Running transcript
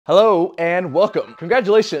Hello and welcome.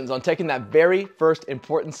 Congratulations on taking that very first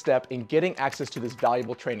important step in getting access to this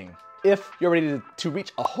valuable training. If you're ready to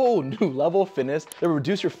reach a whole new level of fitness that will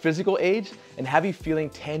reduce your physical age and have you feeling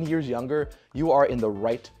 10 years younger, you are in the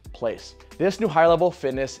right place. This new higher level of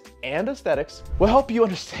fitness and aesthetics will help you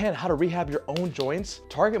understand how to rehab your own joints,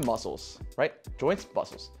 target muscles, right? Joints,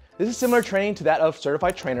 muscles. This is similar training to that of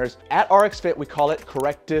certified trainers. At RxFit, we call it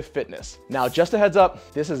corrective fitness. Now, just a heads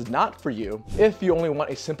up, this is not for you if you only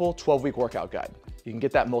want a simple 12-week workout guide. You can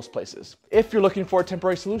get that most places. If you're looking for a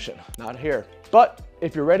temporary solution, not here. But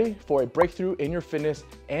if you're ready for a breakthrough in your fitness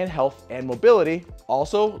and health and mobility,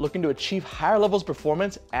 also looking to achieve higher levels of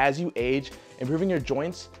performance as you age, improving your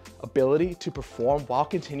joints, ability to perform while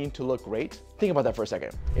continuing to look great. Think about that for a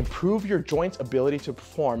second. Improve your joints' ability to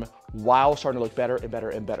perform while starting to look better and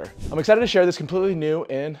better and better. I'm excited to share this completely new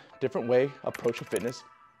and different way approach to fitness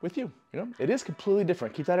with you. It is completely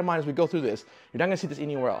different. Keep that in mind as we go through this. You're not gonna see this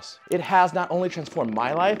anywhere else. It has not only transformed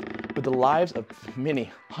my life, but the lives of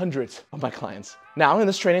many, hundreds of my clients. Now, in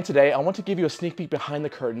this training today, I want to give you a sneak peek behind the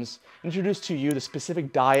curtains, introduce to you the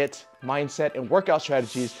specific diet, mindset, and workout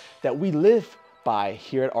strategies that we live by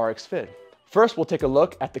here at RxFit. First, we'll take a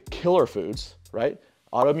look at the killer foods, right?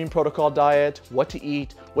 Autoimmune protocol diet, what to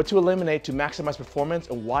eat, what to eliminate to maximize performance,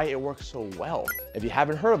 and why it works so well. If you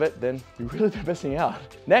haven't heard of it, then you're really missing out.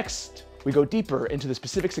 Next, we go deeper into the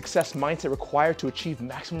specific success mindset required to achieve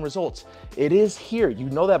maximum results. It is here, you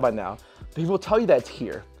know that by now. People will tell you that it's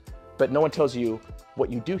here, but no one tells you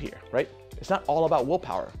what you do here, right? It's not all about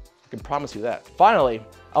willpower. I can promise you that. Finally,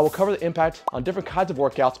 I will cover the impact on different kinds of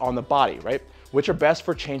workouts on the body, right? Which are best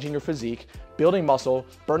for changing your physique, building muscle,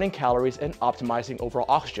 burning calories, and optimizing overall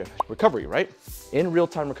oxygen recovery, right? In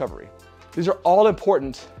real-time recovery. These are all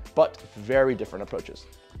important, but very different approaches.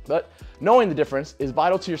 But knowing the difference is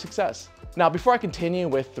vital to your success. Now, before I continue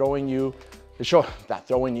with showing you the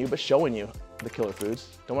killer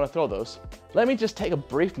foods, don't want to throw those. Let me just take a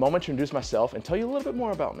brief moment to introduce myself and tell you a little bit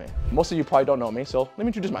more about me. Most of you probably don't know me, so let me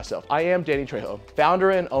introduce myself. I am Danny Trejo,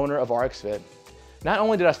 founder and owner of RxFit. Not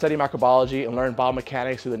only did I study microbiology and learn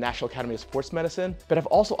biomechanics through the National Academy of Sports Medicine, but I've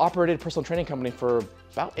also operated a personal training company for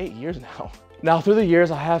about 8 years now. Now, through the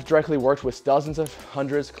years, I have directly worked with dozens of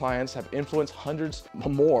hundreds of clients, have influenced hundreds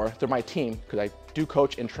more through my team, because I do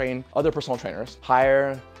coach and train other personal trainers,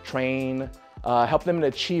 hire, train, help them to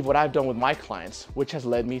achieve what I've done with my clients, which has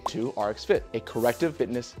led me to RxFit, a corrective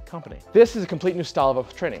fitness company. This is a complete new style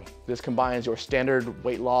of training. This combines your standard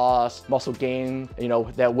weight loss, muscle gain,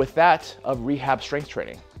 with that of rehab strength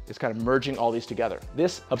training. It's kind of merging all these together.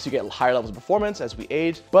 This helps you get higher levels of performance as we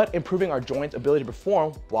age, but improving our joint ability to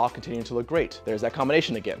perform while continuing to look great. There's that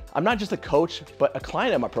combination again. I'm not just a coach, but a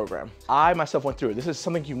client of my program. I myself went through it. This is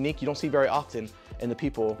something unique you don't see very often in the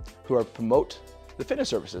people who promote the fitness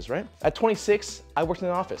services, right? At 26, I worked in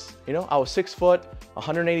an office. I was 6 foot,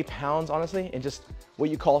 180 pounds, honestly, and just what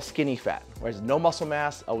you call skinny fat, whereas no muscle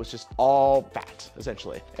mass. I was just all fat,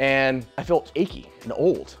 essentially. And I felt achy and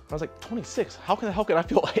old. I was like, 26, how can I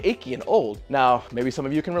feel achy and old? Now, maybe some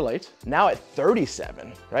of you can relate. Now at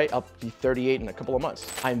 37, right? I'll be 38 in a couple of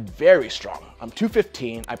months. I'm very strong. I'm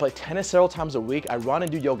 215. I play tennis several times a week. I run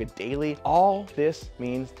and do yoga daily. All this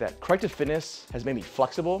means that corrective fitness has made me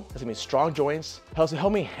flexible, has made me strong joints, has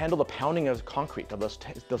helped me handle the pounding of concrete of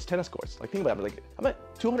those tennis courts. Like, think about it. Like, I'm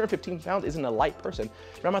at 215 pounds, isn't a light person.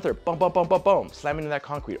 But I'm out there, boom, boom, boom, boom, boom, slamming into that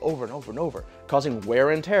concrete over and over and over, causing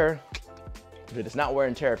wear and tear. But it's not wear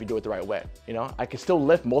and tear if you do it the right way. I can still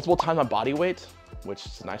lift multiple times my body weight, which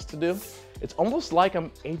is nice to do. It's almost like I'm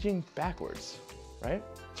aging backwards, right?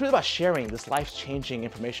 It's really about sharing this life-changing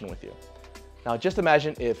information with you. Now, just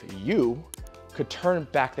imagine if you could turn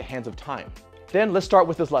back the hands of time. Then let's start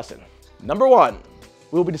with this lesson. Number 1,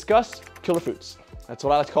 we will discuss killer foods. That's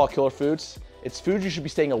what I like to call killer foods. It's foods you should be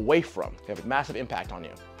staying away from. They have a massive impact on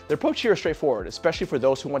you. The approach here is straightforward, especially for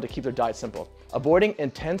those who want to keep their diet simple. Avoiding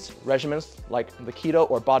intense regimens like the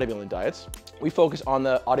keto or bodybuilding diets, we focus on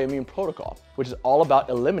the autoimmune protocol, which is all about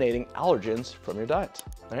eliminating allergens from your diet,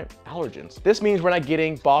 right? Allergens. This means we're not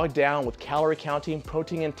getting bogged down with calorie counting,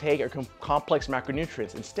 protein intake, or complex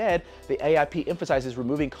macronutrients. Instead, the AIP emphasizes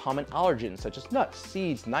removing common allergens such as nuts,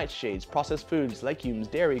 seeds, nightshades, processed foods, legumes,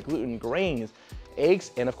 dairy, gluten, grains,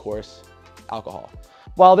 eggs, and of course, alcohol.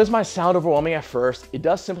 While this might sound overwhelming at first, it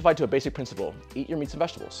does simplify to a basic principle: eat your meats and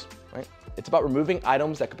vegetables, right? It's about removing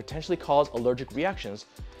items that could potentially cause allergic reactions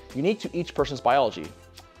unique to each person's biology.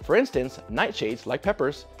 For instance, nightshades, like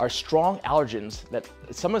peppers, are strong allergens that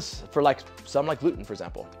some like gluten, for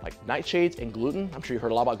example. Like nightshades and gluten, I'm sure you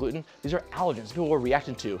heard a lot about gluten. These are allergens people are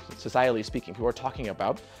reacting to, societally speaking, people are talking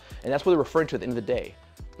about, and that's what they're referring to at the end of the day.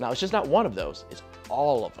 Now, it's just not one of those, it's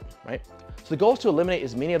all of them, right? So the goal is to eliminate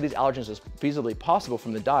as many of these allergens as feasibly possible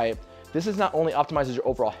from the diet. This is not only optimizes your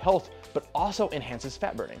overall health, but also enhances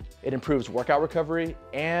fat burning. It improves workout recovery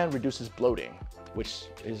and reduces bloating, which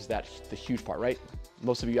is the huge part, right?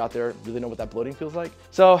 Most of you out there really know what that bloating feels like.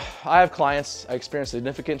 So I have clients, I experience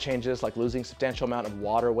significant changes like losing substantial amount of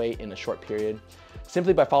water weight in a short period,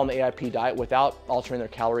 simply by following the AIP diet without altering their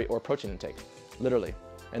calorie or protein intake, literally.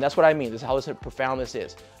 And that's what I mean, this is how profound this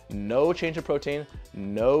is. No change in protein,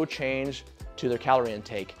 no change to their calorie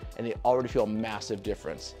intake, and they already feel a massive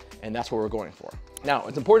difference. And that's what we're going for. Now,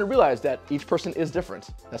 it's important to realize that each person is different.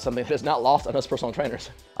 That's something that is not lost on us personal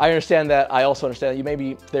trainers. I understand that. I also understand that you may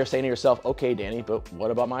be there saying to yourself, okay, Danny, but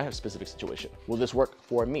what about my specific situation? Will this work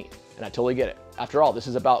for me? And I totally get it. After all, this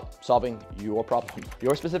is about solving your problem,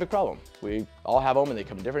 your specific problem. We all have them and they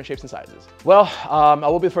come in different shapes and sizes. Well, I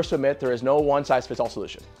will be the first to admit there is no one size fits all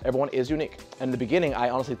solution. Everyone is unique. And in the beginning, I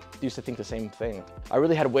honestly used to think the same thing. I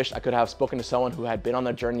really had wished I could have spoken to someone who had been on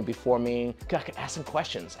the journey before me. I could ask some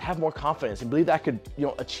questions, have more confidence, and believe that I could,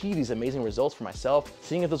 achieve these amazing results for myself,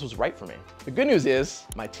 seeing if this was right for me. The good news is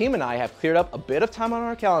my team and I have cleared up a bit of time on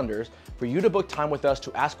our calendars for you to book time with us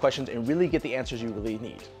to ask questions and really get the answers you really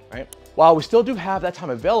need, right? While we still do have that time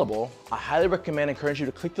available, I highly recommend and encourage you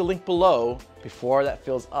to click the link below before that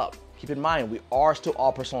fills up. Keep in mind, we are still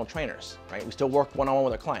all personal trainers, right? We still work one-on-one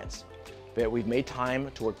with our clients, but we've made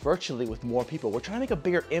time to work virtually with more people. We're trying to make a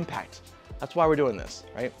bigger impact. That's why we're doing this,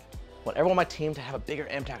 right? I want everyone on my team to have a bigger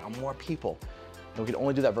impact on more people, and we can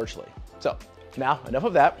only do that virtually. So now, enough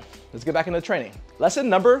of that. Let's get back into the training. Lesson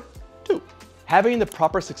number 2, having the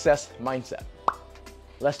proper success mindset.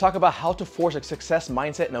 Let's talk about how to force a success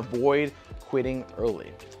mindset and avoid quitting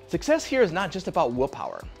early. Success here is not just about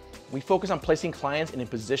willpower. We focus on placing clients in a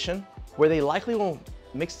position where they likely will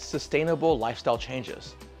make sustainable lifestyle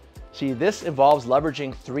changes. See, this involves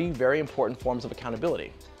leveraging 3 very important forms of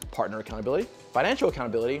accountability: partner accountability, financial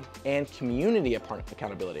accountability, and community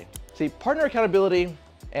accountability. See, partner accountability,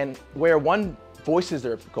 and where one voices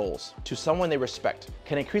their goals to someone they respect,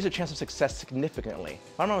 can increase their chance of success significantly.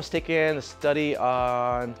 If I'm not mistaken, the study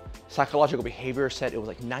on psychological behavior said it was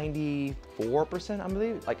like 94%, I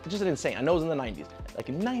believe. Like, just insane. I know it was in the 90s. Like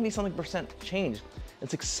a 90-something% change in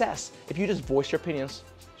success if you just voice your opinions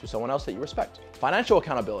to someone else that you respect. Financial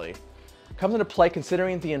accountability comes into play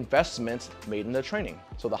considering the investments made in the training.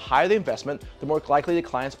 So the higher the investment, the more likely the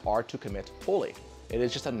clients are to commit fully. It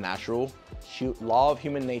is just a natural law of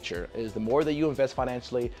human nature. It is the more that you invest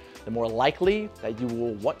financially, the more likely that you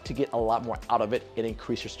will want to get a lot more out of it and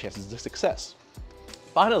increase your chances of success.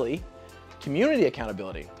 Finally, community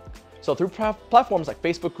accountability. So through platforms like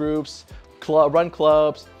Facebook groups, run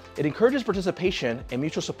clubs, it encourages participation and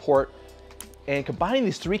mutual support, and combining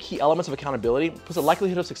these 3 key elements of accountability puts the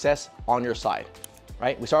likelihood of success on your side,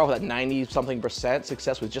 right? We start off with that 90-something%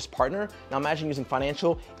 success with just partner. Now imagine using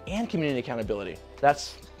financial and community accountability.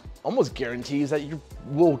 That's almost guarantees that you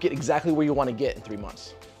will get exactly where you want to get in 3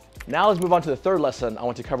 months. Now let's move on to the 3rd lesson I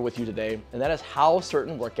want to cover with you today, and that is how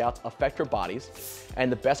certain workouts affect your bodies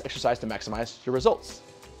and the best exercise to maximize your results,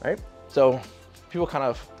 right? So people kind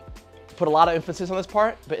of put a lot of emphasis on this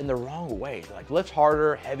part, but in the wrong way. Like lift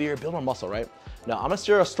harder, heavier, build more muscle, right? Now I'm gonna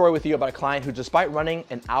share a story with you about a client who, despite running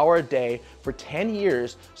an hour a day for 10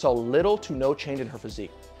 years, saw little to no change in her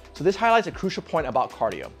physique. So this highlights a crucial point about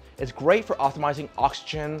cardio. It's great for optimizing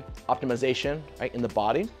oxygen optimization, right, in the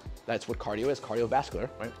body. That's what cardio is, cardiovascular,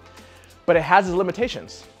 right? But it has its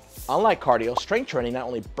limitations. Unlike cardio, strength training not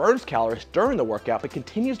only burns calories during the workout, but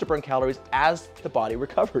continues to burn calories as the body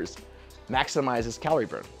recovers, maximizes calorie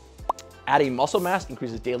burn. Adding muscle mass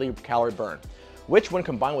increases daily calorie burn, which when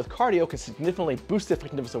combined with cardio can significantly boost the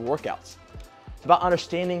effectiveness of workouts. It's about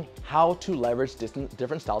understanding how to leverage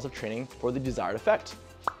different styles of training for the desired effect.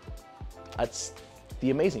 That's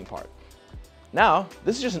the amazing part. Now,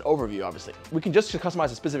 this is just an overview, obviously. We can just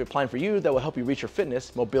customize a specific plan for you that will help you reach your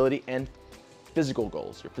fitness, mobility, and physical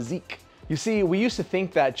goals, your physique. You see, we used to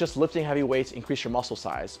think that just lifting heavy weights increased your muscle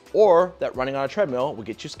size, or that running on a treadmill would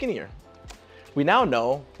get you skinnier. We now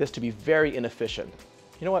know this to be very inefficient.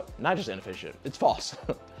 You know what? Not just inefficient, it's false.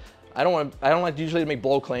 I don't like usually to make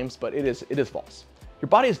bold claims, but it is false. Your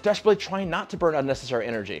body is desperately trying not to burn unnecessary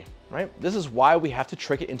energy, right? This is why we have to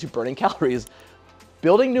trick it into burning calories,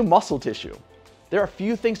 building new muscle tissue. There are a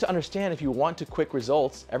few things to understand if you want to quick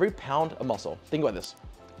results. Every pound of muscle, think about this.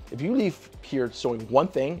 If you leave here showing one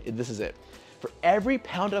thing, this is it. For every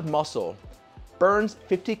pound of muscle, burns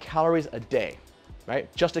 50 calories a day,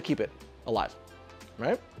 right? Just to keep it alive,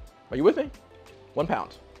 right? Are you with me? 1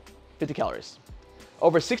 pound, 50 calories.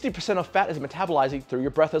 Over 60% of fat is metabolizing through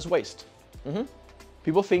your breath as waste.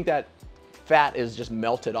 People think that fat is just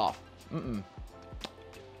melted off.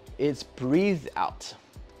 It's breathed out,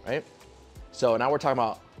 right? So now we're talking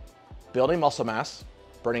about building muscle mass,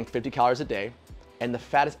 burning 50 calories a day, and the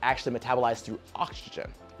fat is actually metabolized through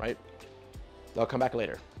oxygen, right? I'll come back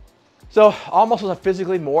later. So all muscles are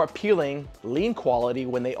physically more appealing, lean quality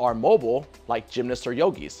when they are mobile, like gymnasts or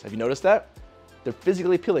yogis. Have you noticed that? They're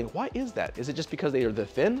physically appealing. Why is that? Is it just because they're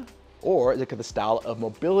thin? Or is it because of the style of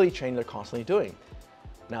mobility training they're constantly doing?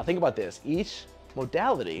 Now think about this. Each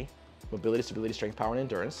modality, mobility, stability, strength, power, and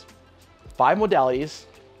endurance, 5 modalities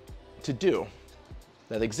to do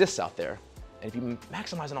that exists out there. And if you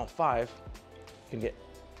maximize on all 5, you can get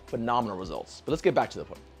phenomenal results. But let's get back to the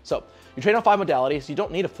point. So you train on 5 modalities, you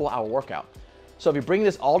don't need a full hour workout. So if you bring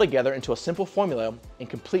this all together into a simple formula and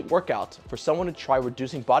complete workout for someone to try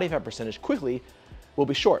reducing body fat percentage quickly will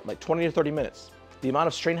be short, like 20 to 30 minutes. The amount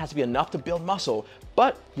of strain has to be enough to build muscle,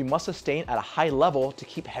 but you must sustain at a high level to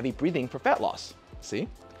keep heavy breathing for fat loss. See?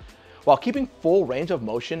 While keeping full range of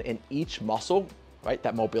motion in each muscle, right,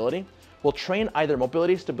 that mobility, will train either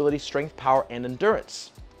mobility, stability, strength, power, and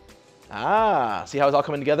endurance. See how it's all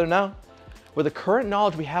coming together now? With the current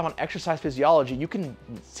knowledge we have on exercise physiology, you can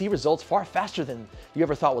see results far faster than you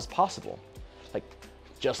ever thought was possible.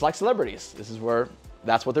 Just like celebrities,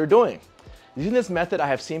 that's what they're doing. Using this method, I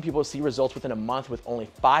have seen people see results within a month with only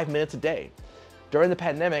 5 minutes a day. During the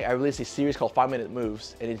pandemic, I released a series called 5-Minute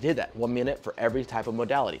Moves, and it did that, 1 minute for every type of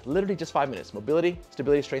modality. Literally just 5 minutes. Mobility,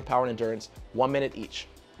 stability, strength, power, and endurance, 1 minute each.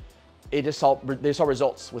 They saw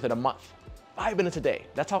results within a month. 5 minutes a day.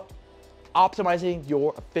 That's how optimizing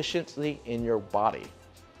your efficiency in your body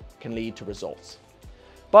can lead to results.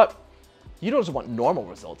 But you don't just want normal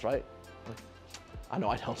results, right? I know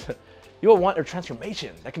I don't. You will want a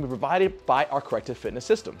transformation that can be provided by our corrective fitness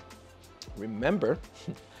system. Remember,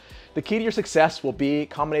 the key to your success will be a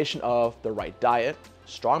combination of the right diet,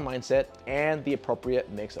 strong mindset, and the appropriate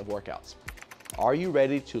mix of workouts. Are you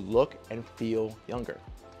ready to look and feel younger?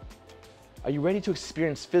 Are you ready to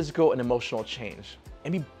experience physical and emotional change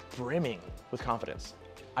and be brimming with confidence?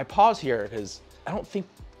 I pause here because I don't think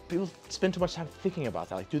people spend too much time thinking about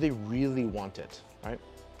that. Do they really want it, right?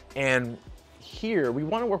 And here, we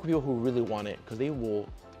want to work with people who really want it because they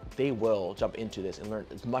will jump into this and learn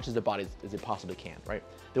as much as their body as they possibly can, right?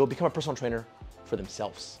 They will become a personal trainer for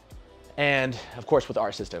themselves. And of course, with our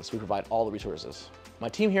assistance, we provide all the resources. My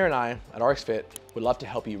team here and I at RxFit would love to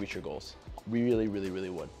help you reach your goals. Really, really,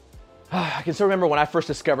 really would. I can still remember when I first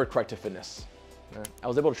discovered corrective fitness. I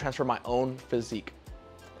was able to transfer my own physique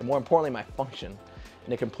and more importantly, my function,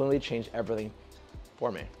 and it completely changed everything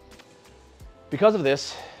for me. Because of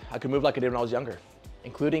this, I could move like I did when I was younger,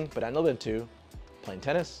 including, but not limited to, playing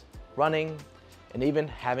tennis, running, and even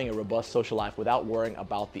having a robust social life without worrying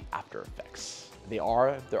about the after effects. There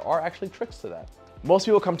are actually tricks to that. Most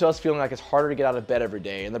people come to us feeling like it's harder to get out of bed every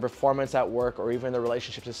day and their performance at work or even their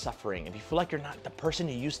relationships is suffering. If you feel like you're not the person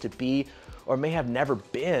you used to be or may have never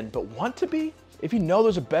been but want to be, if you know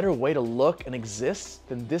there's a better way to look and exist,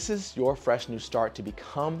 then this is your fresh new start to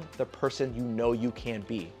become the person you know you can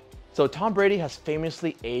be. So Tom Brady has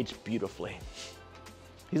famously aged beautifully.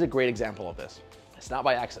 He's a great example of this. It's not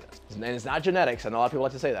by accident, and it's not genetics. I know a lot of people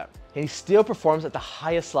like to say that. And he still performs at the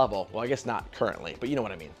highest level. Well, I guess not currently, but you know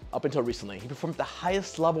what I mean. Up until recently, he performed at the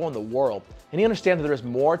highest level in the world. And he understands that there is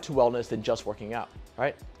more to wellness than just working out,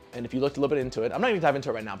 right? And if you look a little bit into it, I'm not even diving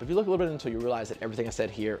into it right now, but if you look a little bit into it, you realize that everything I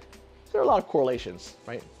said here, there are a lot of correlations,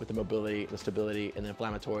 right? With the mobility, the stability, and the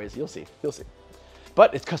inflammatories. You'll see.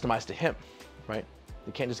 But it's customized to him, right?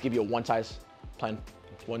 You can't just give you a one size plan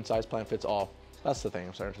fits all. That's the thing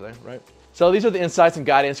I'm starting to say, right? So these are the insights and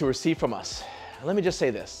guidance you receive from us. And let me just say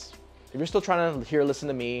this. If you're still trying to listen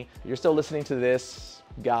to me, if you're still listening to this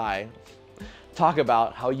guy talk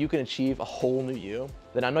about how you can achieve a whole new you,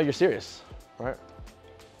 then I know you're serious, right?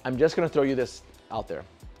 I'm just gonna throw you this out there.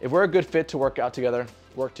 If we're a good fit to work out together,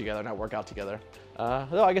 though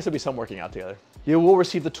I guess it'll be some working out together. You will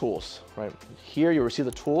receive the tools, right? Here you'll receive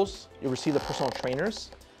the tools, you'll receive the personal trainers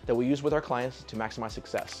that we use with our clients to maximize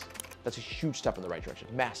success. That's a huge step in the right direction,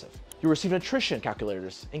 massive. You'll receive nutrition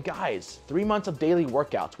calculators and guides, 3 months of daily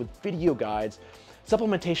workouts with video guides,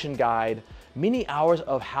 supplementation guide, many hours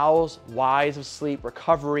of hows, whys of sleep,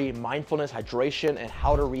 recovery, mindfulness, hydration, and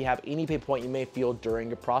how to rehab any pain point you may feel during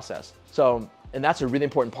your process. And that's a really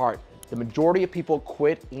important part. The majority of people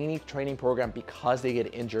quit any training program because they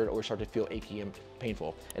get injured or start to feel achy and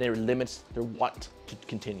painful, and it limits their want to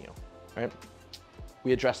continue, right?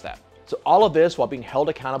 We address that. So all of this while being held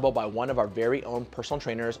accountable by one of our very own personal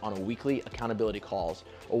trainers on a weekly accountability calls,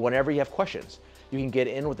 or whenever you have questions. You can get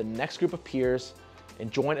in with the next group of peers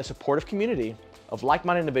and join a supportive community of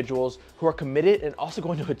like-minded individuals who are committed and also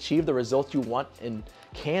going to achieve the results you want and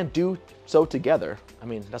can do so together. I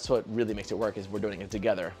mean, that's what really makes it work, is we're doing it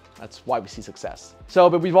together. That's why we see success. So,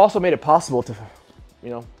 but we've also made it possible to,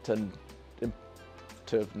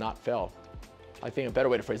 to not fail. I think a better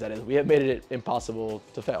way to phrase that is we have made it impossible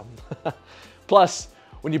to fail. Plus,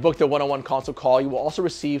 when you book the one-on-one consult call, you will also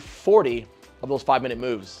receive 40 of those 5-minute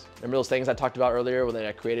moves. Remember those things I talked about earlier that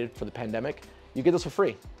I created for the pandemic? You get those for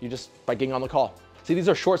free. You just by getting on the call. See, these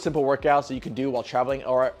are short, simple workouts that you can do while traveling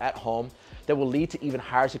or at home that will lead to even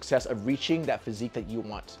higher success of reaching that physique that you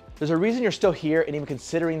want. There's a reason you're still here and even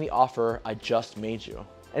considering the offer I just made you.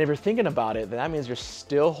 And if you're thinking about it, then that means you're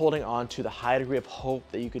still holding on to the high degree of hope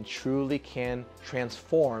that you can truly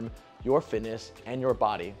transform your fitness and your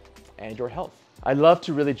body and your health. I'd love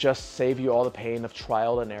to really just save you all the pain of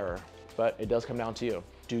trial and error, but it does come down to you.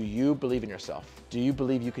 Do you believe in yourself? Do you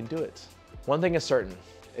believe you can do it? One thing is certain,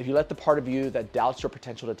 if you let the part of you that doubts your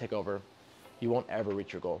potential to take over, you won't ever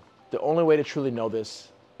reach your goal. The only way to truly know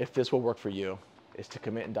this, if this will work for you, is to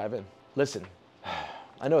commit and dive in. Listen,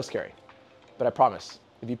 I know it's scary, but I promise,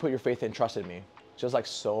 if you put your faith and trust in me, just like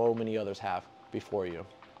so many others have before you,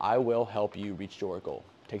 I will help you reach your goal.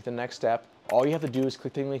 Take the next step. All you have to do is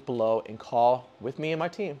click the link below and call with me and my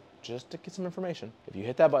team just to get some information. If you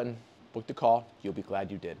hit that button, book the call, you'll be glad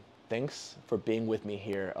you did. Thanks for being with me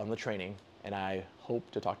here on the training, and I hope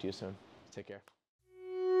to talk to you soon. Take care.